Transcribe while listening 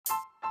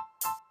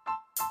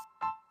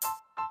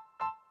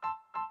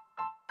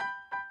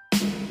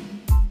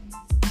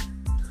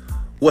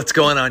What's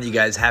going on, you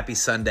guys? Happy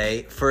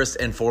Sunday. First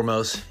and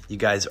foremost, you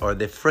guys are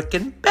the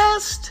freaking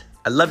best.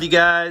 I love you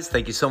guys.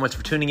 Thank you so much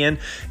for tuning in.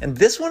 And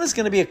this one is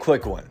going to be a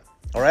quick one.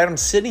 All right, I'm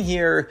sitting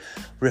here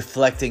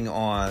reflecting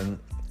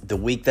on the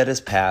week that has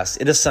passed.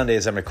 It is Sunday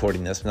as I'm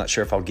recording this. I'm not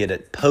sure if I'll get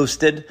it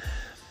posted,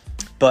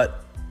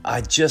 but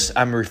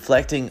I'm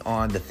reflecting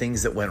on the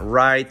things that went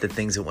right, the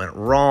things that went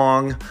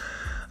wrong.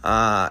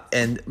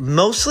 And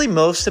most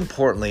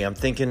importantly, I'm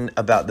thinking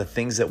about the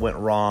things that went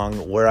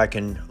wrong, where I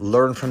can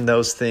learn from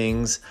those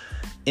things,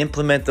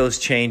 implement those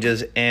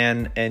changes,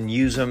 and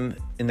use them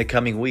in the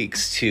coming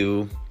weeks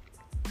to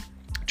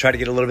try to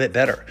get a little bit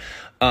better.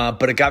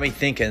 But it got me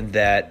thinking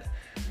that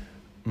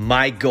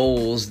my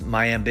goals,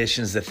 my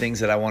ambitions, the things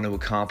that I want to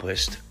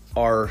accomplish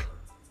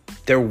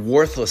they're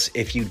worthless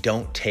if you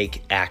don't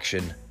take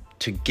action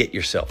to get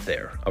yourself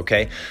there.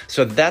 Okay.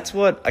 So that's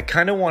what I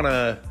kind of want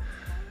to,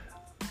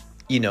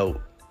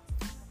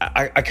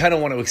 I kind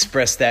of want to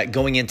express that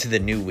going into the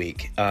new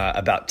week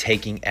about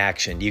taking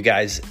action. You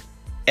guys,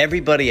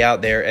 everybody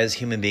out there as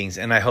human beings,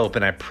 and I hope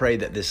and I pray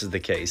that this is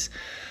the case,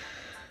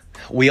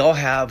 we all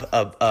have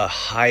a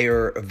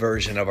higher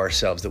version of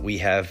ourselves that we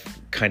have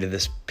kind of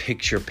this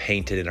picture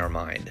painted in our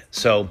mind.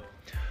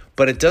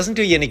 But it doesn't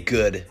do you any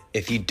good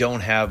if you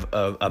don't have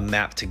a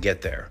map to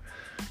get there.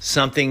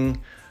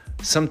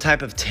 Some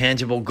type of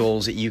tangible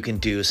goals that you can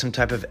do, some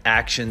type of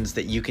actions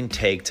that you can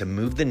take to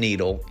move the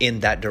needle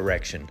in that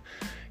direction.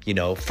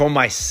 For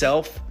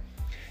myself,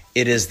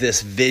 it is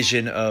this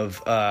vision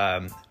of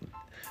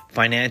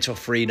financial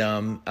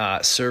freedom,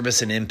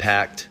 service and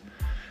impact,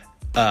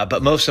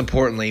 but most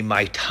importantly,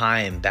 my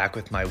time back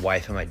with my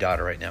wife and my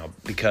daughter right now.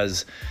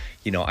 Because,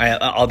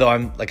 although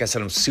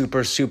I'm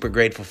super, super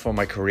grateful for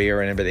my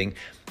career and everything,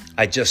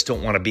 I just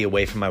don't want to be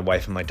away from my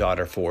wife and my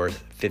daughter for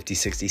 50,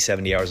 60,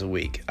 70 hours a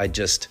week. I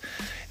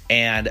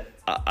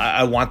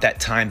want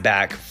that time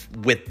back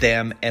with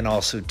them, and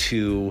also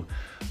to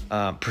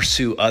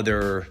pursue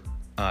other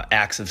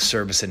acts of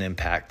service and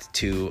impact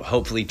to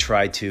hopefully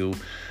try to,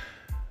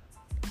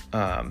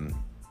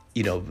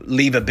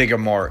 leave a bigger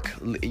mark,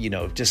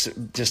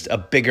 just a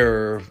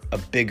bigger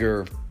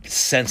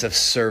sense of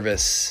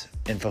service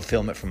and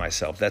fulfillment for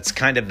myself. That's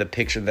kind of the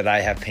picture that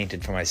I have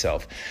painted for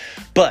myself.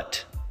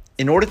 But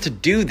in order to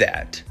do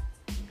that,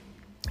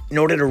 in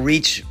order to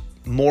reach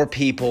more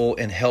people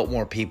and help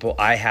more people,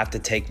 I have to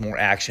take more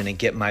action and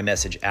get my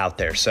message out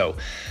there. So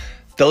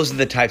those are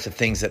the types of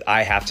things that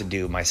I have to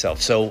do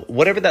myself. So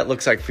whatever that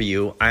looks like for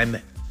you,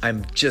 I'm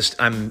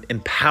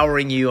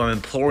empowering you, I'm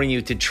imploring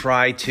you to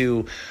try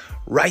to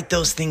write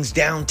those things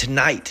down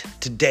tonight,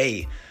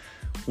 today.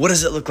 What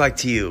does it look like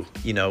to you?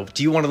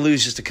 Do you want to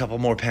lose just a couple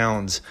more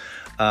pounds?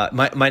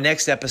 My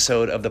next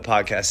episode of the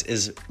podcast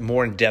is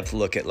more in-depth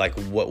look at like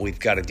what we've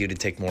got to do to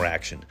take more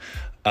action.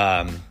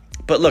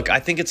 But look, I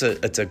think it's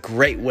a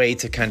great way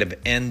to kind of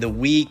end the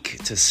week,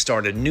 to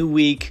start a new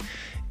week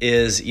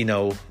is,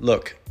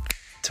 look,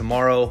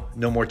 tomorrow,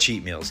 no more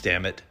cheat meals,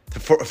 damn it.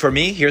 For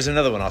me, here's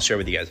another one I'll share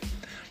with you guys.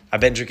 I've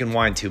been drinking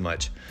wine too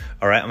much.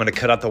 All right, I'm going to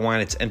cut out the wine.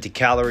 It's empty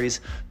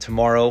calories.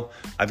 Tomorrow,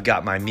 I've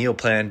got my meal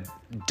plan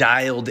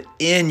dialed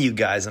in, you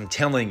guys. I'm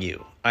telling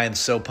you, I am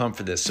so pumped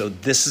for this. So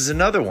this is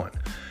another one.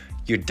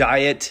 Your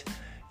diet,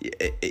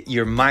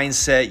 your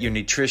mindset, your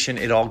nutrition,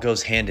 it all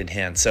goes hand in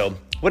hand. So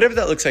whatever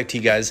that looks like to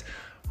you guys,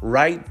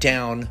 write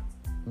down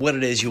what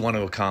it is you want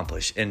to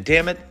accomplish. And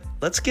damn it,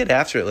 let's get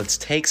after it. Let's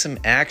take some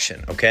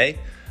action, okay?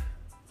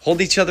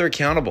 Hold each other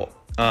accountable.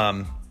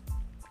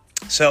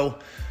 So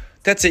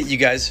that's it, you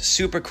guys.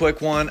 Super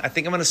quick one. I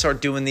think I'm going to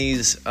start doing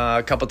these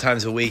a couple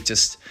times a week.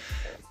 Just,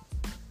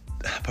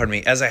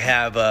 as I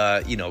have,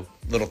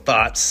 little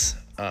thoughts.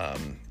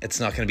 It's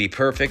not going to be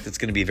perfect. It's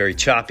going to be very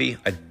choppy.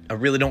 I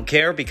really don't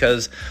care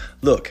because,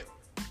 look,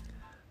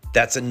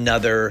 that's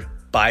another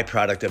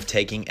byproduct of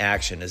taking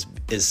action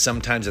is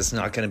sometimes it's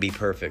not going to be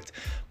perfect.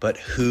 But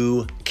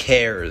who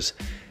cares?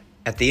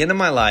 At the end of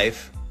my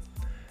life,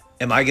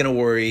 am I going to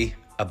worry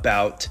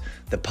about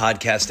the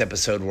podcast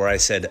episode where I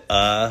said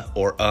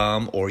or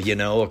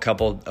a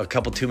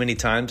couple too many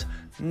times?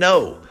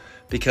 No,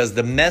 because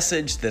the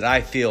message that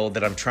I feel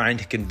that I'm trying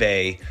to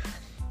convey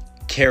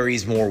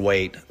carries more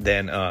weight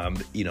than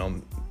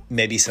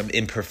maybe some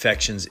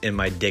imperfections in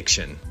my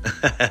diction.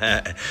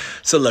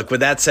 So look,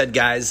 with that said,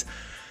 guys,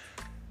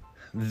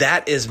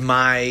 that is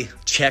my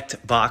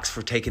checked box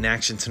for taking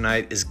action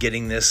tonight, is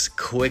getting this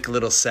quick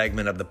little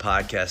segment of the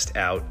podcast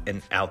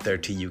out there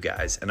to you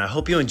guys. And I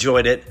hope you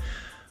enjoyed it.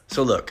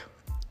 So look,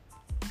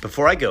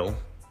 before I go,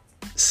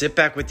 sit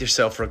back with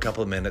yourself for a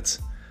couple of minutes.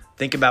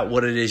 Think about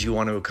what it is you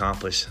want to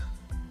accomplish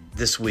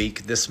this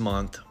week, this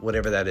month,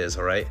 whatever that is,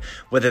 all right?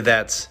 Whether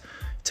that's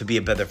to be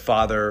a better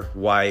father,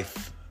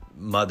 wife,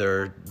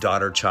 mother,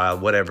 daughter,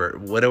 child,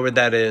 whatever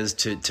that is,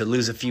 to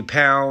lose a few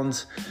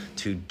pounds,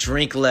 to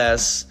drink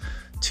less,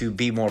 to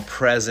be more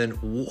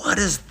present. What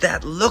does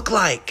that look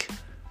like?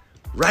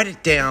 Write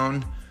it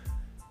down.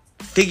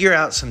 Figure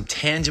out some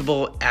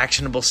tangible,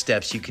 actionable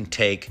steps you can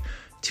take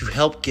to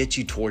help get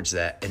you towards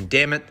that. And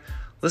damn it,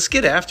 let's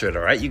get after it,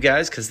 all right, you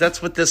guys? Because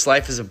that's what this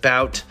life is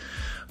about.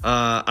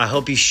 I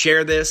hope you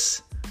share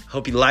this.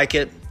 Hope you like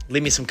it.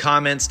 Leave me some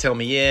comments. Tell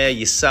me, yeah,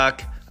 you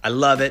suck. I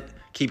love it.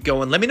 Keep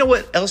going. Let me know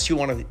what else you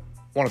want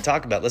to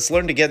talk about. Let's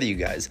learn together, you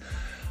guys.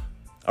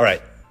 All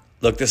right.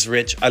 Look, this is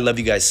Rich. I love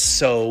you guys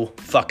so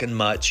fucking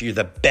much. You're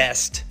the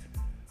best.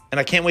 And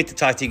I can't wait to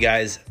talk to you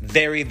guys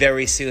very,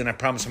 very soon. I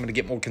promise I'm going to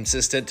get more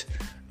consistent.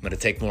 I'm going to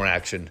take more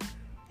action.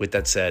 With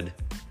that said,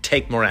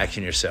 take more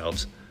action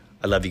yourselves.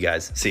 I love you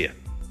guys. See ya.